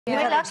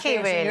Yeah, we're lucky,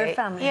 really. Your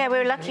family. Yeah,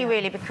 we're lucky,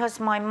 really,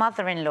 because my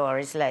mother-in-law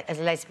is a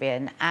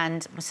lesbian,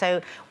 and so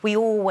we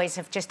always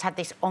have just had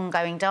this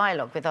ongoing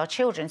dialogue with our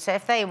children. So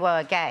if they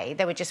were gay,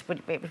 they would it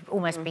would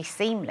almost be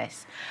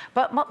seamless.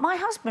 But my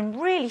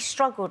husband really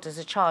struggled as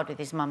a child with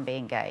his mum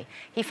being gay.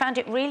 He found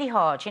it really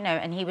hard, you know,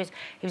 and he was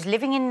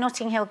living in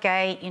Notting Hill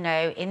Gate, you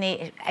know, in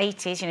the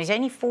 80s. You know, he's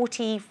only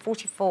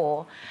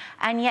 44,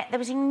 and yet there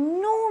was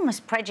enormous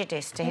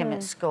prejudice to him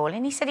at school,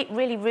 and he said it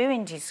really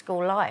ruined his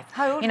school life.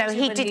 How old you know, was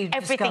he did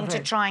everything to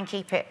try and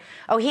keep it.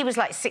 Oh, he was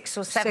like 6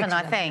 or 7,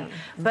 I think.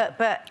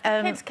 But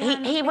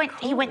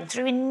he went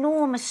through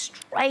enormous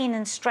strain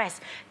and stress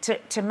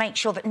to make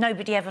sure that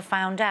nobody ever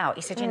found out.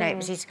 He said, you know, it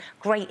was his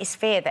greatest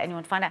fear that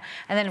anyone would find out.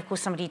 And then, of course,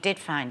 somebody did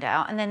find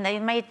out, and then they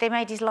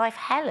made his life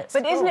hell at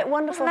school. But isn't it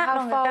wonderful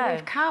how far ago?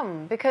 We've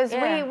come? Because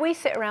we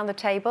sit around the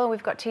table,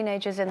 we've got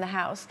teenagers in the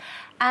house,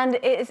 and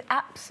it is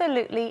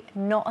absolutely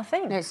not a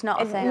thing. No, it's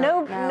not a thing.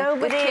 Nobody...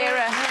 With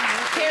Kira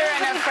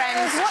and her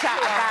friends chat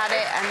about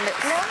it, and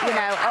it's, you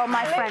know, oh,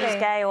 my friend's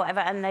gay or whatever,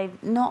 and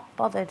they've not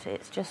bothered.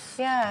 It's just...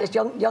 Yeah. It's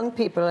young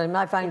people, and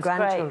I find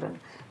grandchildren,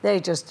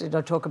 they just, you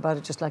know, talk about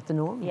it just like the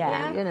norm.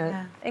 Yeah. You know.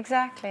 Yeah.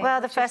 Exactly. Well,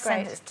 the first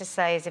sentence to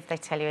say is if they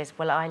tell you is,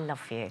 well, I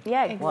love you.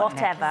 Yeah,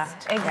 whatever.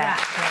 Exactly.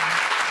 Exactly.